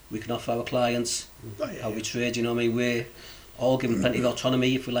services we can offer our clients, how we trade. We're all given plenty of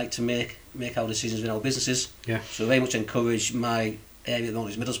autonomy if we like to make our decisions in our businesses. Yeah. So very much encourage my area at the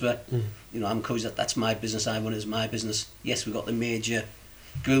moment is Middlesbrough. I'm encouraged that's my business, I run it as my business. Yes, we've got the major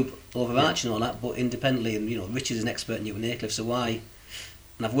group overarching all that, but independently, and Richard is an expert in Newton Aycliffe, so why?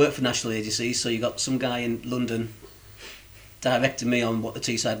 And I've worked for national agencies, so you've got some guy in London directing me on what the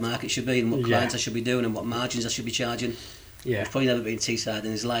Teesside market should be and what clients I should be doing and what margins I should be charging. Yeah. He's probably never been to Teesside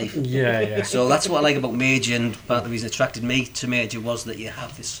in his life. Yeah. So that's what I like about Major, and part of the reason it attracted me to Major was that you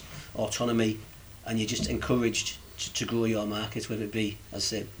have this autonomy and you're just encouraged to grow your markets, whether it be,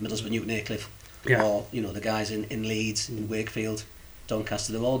 as I say, Middlesbrough, Newton Aycliffe, or the guys in Leeds, in Wakefield,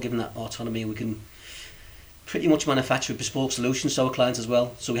 Doncaster. They're all given that autonomy. We can pretty much manufacture bespoke solutions to our clients as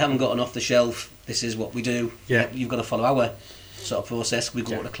well. So we haven't got an off the shelf, this is what we do. Yeah. You've got to follow our sort of process. We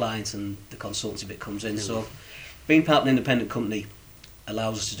go to the clients and the consultancy bit comes in. So being part of an independent company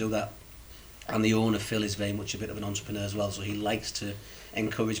allows us to do that. And the owner, Phil, is very much a bit of an entrepreneur as well. So he likes to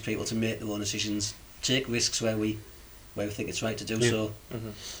encourage people to make their own decisions, take risks where we think it's right to do so.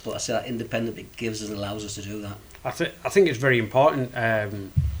 But I say that independent bit gives us and allows us to do that. I think it's very important.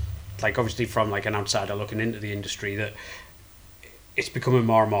 Obviously from an outsider looking into the industry, that it's becoming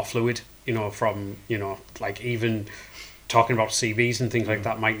more and more fluid, from even talking about CVs and things like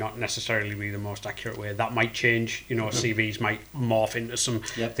that might not necessarily be the most accurate way. That might change, CVs might morph into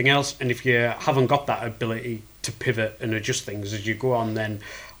something else, and if you haven't got that ability to pivot and adjust things as you go on, then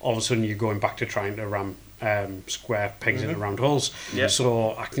all of a sudden you're going back to trying to ram square pegs into round holes.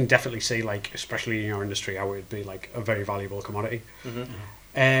 So I can definitely see, especially in your industry, how it would be a very valuable commodity.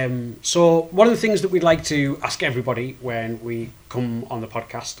 So one of the things that we'd like to ask everybody when we come on the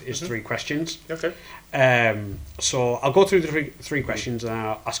podcast is 3 questions. Okay. So I'll go through the three questions and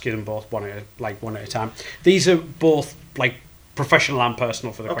I'll ask you them both one at a time. These are both professional and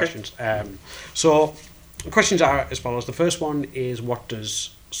personal for the questions. So the questions are as follows. The first one is, what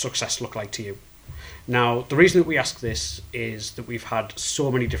does success look like to you? Now, the reason that we ask this is that we've had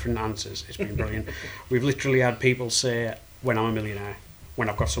so many different answers. It's been brilliant. We've literally had people say, when I'm a millionaire, when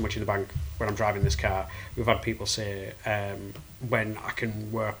I've got so much in the bank, when I'm driving this car. We've had people say, when I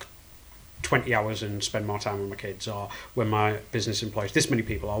can work 20 hours and spend more time with my kids, or when my business employs this many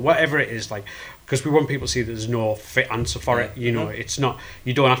people, or whatever it is, because we want people to see that there's no fit answer for it. It's not,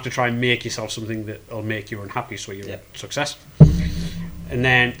 you don't have to try and make yourself something that'll make you unhappy so you're successful. And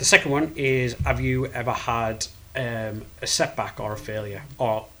then the second one is, have you ever had a setback or a failure,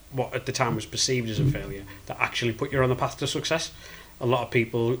 or what at the time was perceived as a failure, that actually put you on the path to success? A lot of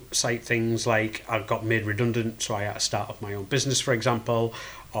people cite things like, I got made redundant, so I had to start up my own business, for example.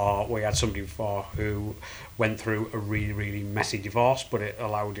 Or we had somebody before who went through a really, really messy divorce, but it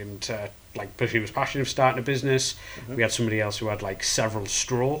allowed him to pursue his passion of starting a business. We had somebody else who had several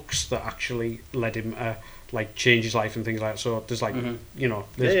strokes that actually led him change his life and things like that. So there's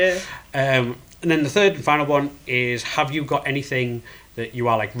and then the third and final one is, have you got anything that you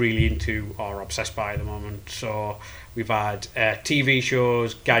are really into or obsessed by at the moment? So we've had TV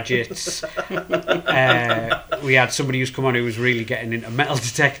shows, gadgets. We had somebody who's come on who was really getting into metal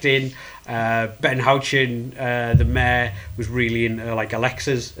detecting. Ben Houchin, the mayor, was really into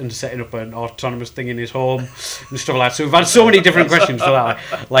Alexas and setting up an autonomous thing in his home and stuff like that. So we've had so many different questions for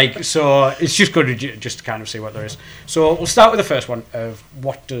that. So it's just good to just kind of see what there is. So we'll start with the first one of,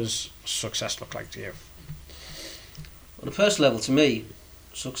 what does success look like to you? On a personal level, to me,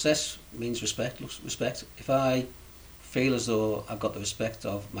 success means respect. If I feel as though I've got the respect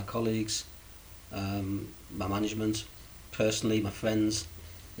of my colleagues, my management, personally, my friends,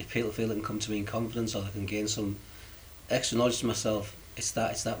 if people feel they can come to me in confidence or they can gain some extra knowledge to myself, it's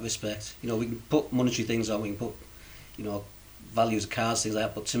that respect. We can put monetary things on, we can put, values, cars, things like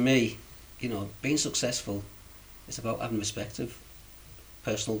that. But to me, being successful, it's about having respect of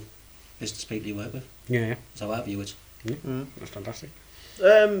personal business people you work with. Yeah. That's how I view it. That's fantastic.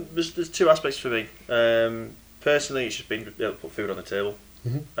 There's two aspects for me. Personally, it's just being able to put food on the table,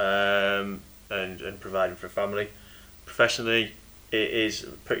 and providing for a family. Professionally, it is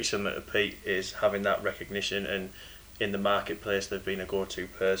pretty similar to Pete, is having that recognition, and in the marketplace they've been a go-to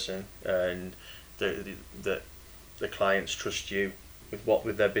person, and the clients trust you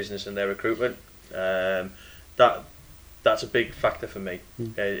with their business and their recruitment. That's a big factor for me.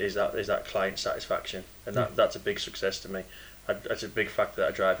 Is that client satisfaction, and that's a big success to me. That's a big factor that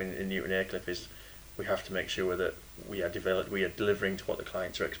I drive in Newton Aycliffe, is we have to make sure that we are delivering to what the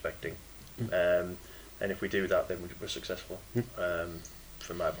clients are expecting, and if we do that, then we're successful,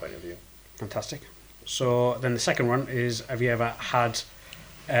 from my point of view. Fantastic. So then the second one is, have you ever had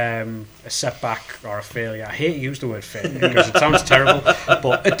a setback or a failure? I hate to use the word failure because it sounds terrible,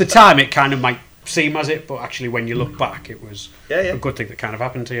 but at the time it kind of might seem as it, but actually when you look back, it was a good thing that kind of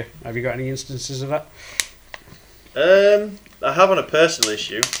happened to you. Have you got any instances of that? I have on a personal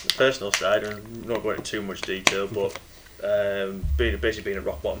issue, the personal side, and I'm not going into too much detail, but basically being at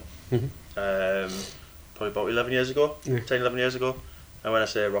rock bottom, probably about 11 years ago, 10-11 years ago. And when I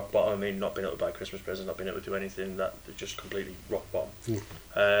say rock bottom, I mean not being able to buy Christmas presents, not being able to do anything, that just completely rock bottom.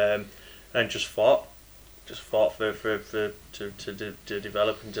 And just fought to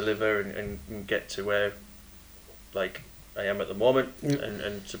develop and deliver and get to where like I am at the moment,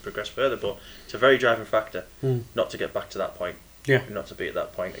 and to progress further. But it's a very driving factor not to get back to that point, not to be at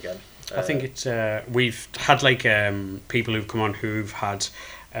that point again. I think it's we've had like people who've come on who've had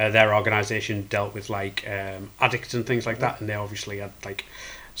their organisation dealt with like addicts and things like that, and they obviously had like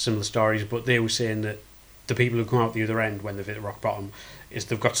similar stories, but they were saying that the people who come out the other end when they've hit rock bottom is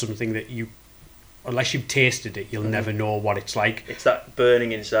they've got something that unless you've tasted it, you'll never know what it's like. It's that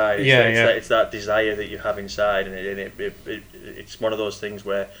burning inside. It's that desire that you have inside, and it's one of those things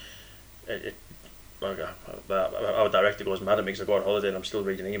where our director goes mad at me because I go on holiday and I'm still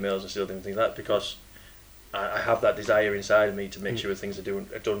reading emails and still doing things like that, because I have that desire inside of me to make sure things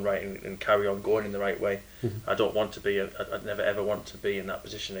are done right and carry on going in the right way. I don't want to be, I never ever want to be in that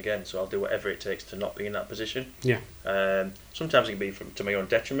position again, so I'll do whatever it takes to not be in that position. Sometimes it can be to my own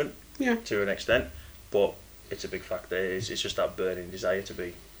detriment, to an extent, but it's a big factor. It's just that burning desire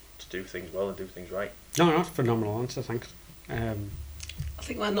to do things well and do things right. No, phenomenal answer, thanks. I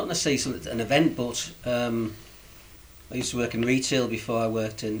think I'm not necessarily an event, but I used to work in retail before I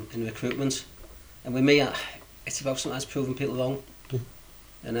worked in recruitment. And with me, it's about sometimes proving people wrong.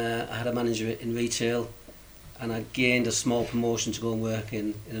 And I had a manager in retail, and I gained a small promotion to go and work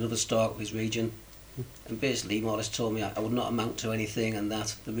in another store of his region. And basically, he more or less told me I would not amount to anything, and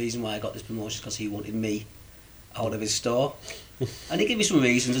that the reason why I got this promotion is because he wanted me out of his store. And he gave me some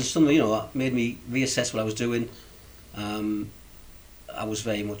reasons, and some, made me reassess what I was doing. I was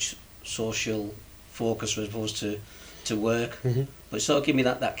very much social focused as opposed to work. But it sort of gave me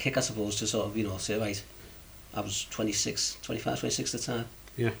that kick, I suppose, to sort of, say, right, I was 25, 26 at the time.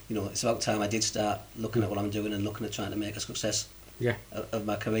 It's about time I did start looking at what I'm doing and looking at trying to make a success of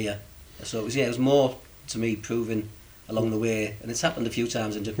my career. So it was more, to me, proving along the way, and it's happened a few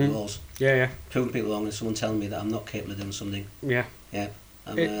times in different roles. Proving people wrong and someone telling me that I'm not capable of doing something.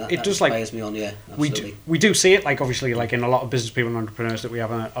 And, it does inspires me on, absolutely. We do see it, like obviously, like in a lot of business people and entrepreneurs that we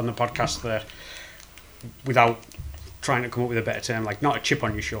have on the podcast, that without trying to come up with a better term, like not a chip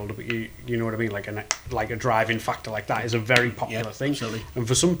on your shoulder, but you know what I mean, like a driving factor like that is a very popular thing. Absolutely. And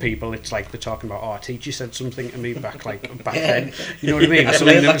for some people, it's like they're talking about, a teacher said something to me back then. You know what I mean?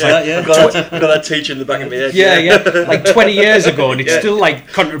 Something that was like, I've got that teacher in the back of my head. Like 20 years ago, and it's still like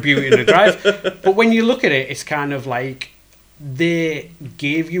contributing to drive. But when you look at it, it's kind of like they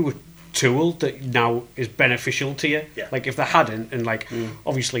gave you a tool that now is beneficial to you. Like if they hadn't, and like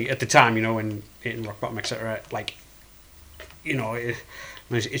obviously at the time, in rock bottom, etc., like,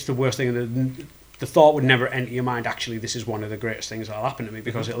 it's the worst thing. The thought would never enter your mind, actually, this is one of the greatest things that'll happen to me,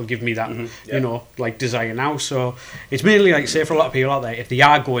 because it'll give me that, like desire now. So it's mainly like, say, for a lot of people out there, if they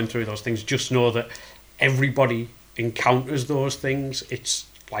are going through those things, just know that everybody encounters those things. It's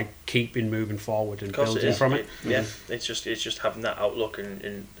like keeping moving forward and building from it. It's just having that outlook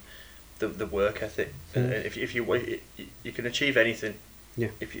and the work ethic. If you can achieve anything.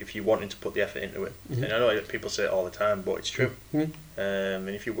 If you're wanting to put the effort into it. And I know that people say it all the time, but it's true. And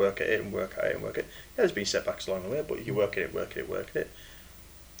if you work at it and work at it and work at it, there's been setbacks along the way, but if you work at it,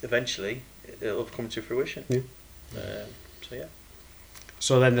 eventually it'll come to fruition.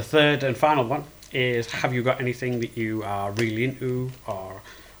 So then the third and final one is, have you got anything that you are really into or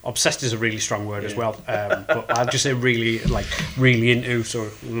obsessed is a really strong word as well, but I'd just say really into. So I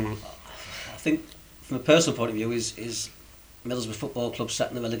think from a personal point of view, is Middlesbrough Football Club sat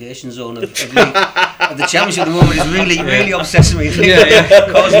in the relegation zone of the Championship at the moment is really obsessing me.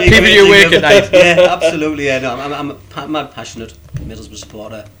 Keeping you awake at night. Yeah, absolutely. Yeah, no, I'm a mad passionate Middlesbrough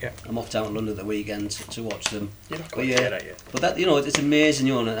supporter. Yeah. I'm off down to London at the weekend to watch them. You're not going to get that yet. But that, it's amazing,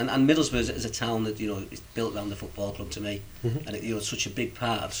 and Middlesbrough is a town that is built around the football club to me, and it's such a big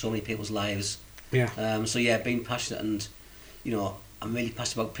part of so many people's lives. Yeah. So yeah, being passionate, and I'm really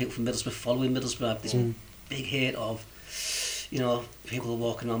passionate about people from Middlesbrough following Middlesbrough. I have this big hate of people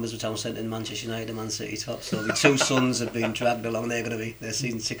walking around Middlesbrough Town Centre in Manchester United and Man City top. So my two sons have been dragged along. They're going to be their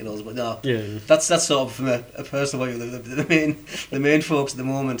season ticket holders. But no, that's sort of from a personal point of view. The main folks at the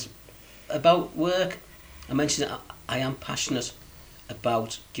moment about work. I mentioned that I am passionate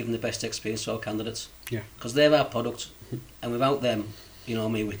about giving the best experience to our candidates. Yeah. Because they're our product, and without them, we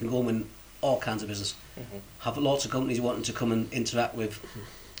can go and win all kinds of business. Have lots of companies wanting to come and interact with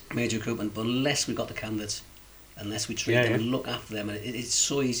major recruitment, but unless we've got the candidates, unless we treat them and look after them, and it's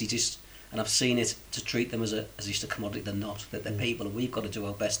so easy and I've seen it, to treat them as just a commodity. They're not. That they're people, and we've got to do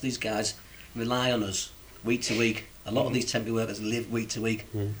our best. These guys rely on us week to week. A lot of these temporary workers live week to week,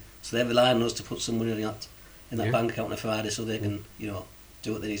 so they're relying on us to put some money in that bank account on a Friday, so they can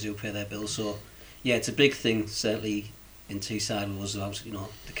do what they need to do, pay their bills. So yeah, it's a big thing certainly in Teesside with us about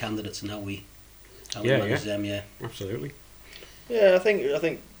the candidates and how we manage them. Yeah, absolutely. Yeah, I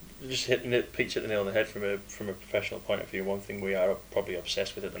think just hitting it, Pete's hit the nail on the head from a professional point of view. One thing we are probably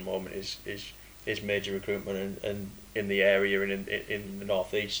obsessed with at the moment is major recruitment and in the area and in the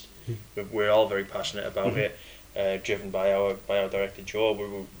northeast. We're all very passionate about it, driven by our director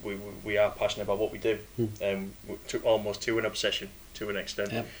Joe. We are passionate about what we do, almost to an obsession to an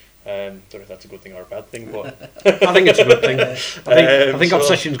extent. Yep. Don't know if that's a good thing or a bad thing, but I think it's a good thing. I think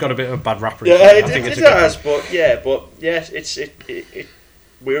obsession's got a bit of a bad rap. Yeah, it does. But yes,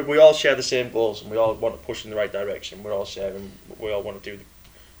 we all share the same goals, and we all want to push in the right direction. We all want to do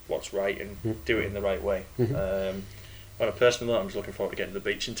what's right and do it in the right way. On a personal note, I'm just looking forward to getting to the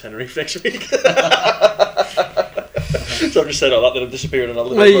beach in Tenerife next week. So I've just said all that, then I'm disappearing on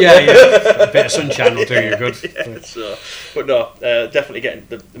holiday. A bit of sunshine will do you good. But no, definitely getting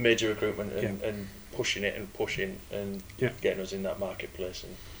the major recruitment and pushing it and pushing and getting us in that marketplace.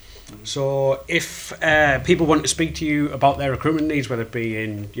 So if people want to speak to you about their recruitment needs, whether it be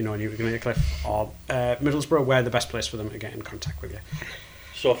in Newcliff or Middlesbrough, where's the best place for them to get in contact with you?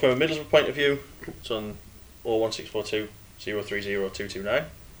 So from a Middlesbrough point of view, it's on 01642 030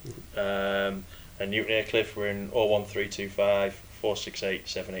 229. And Newton Aycliffe, we're in 01325 468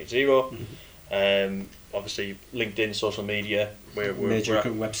 780. Obviously, LinkedIn, social media. Major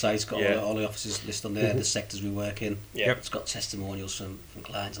recruitment websites got all the offices listed on there, the sectors we work in. Yeah. It's got testimonials from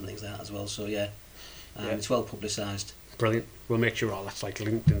clients and things like that as well. So it's well publicised. Brilliant. We'll make sure all that's linked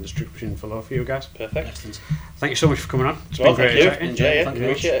in the description below for you guys. Perfect. Excellent. Thank you so much for coming on. It's been great. Thank you.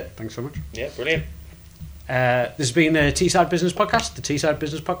 Appreciate it. Thanks so much. Yeah, brilliant. This has been the Teesside Business Podcast. The Teesside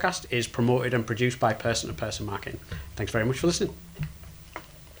Business Podcast is promoted and produced by Person to Person Marketing. Thanks very much for listening.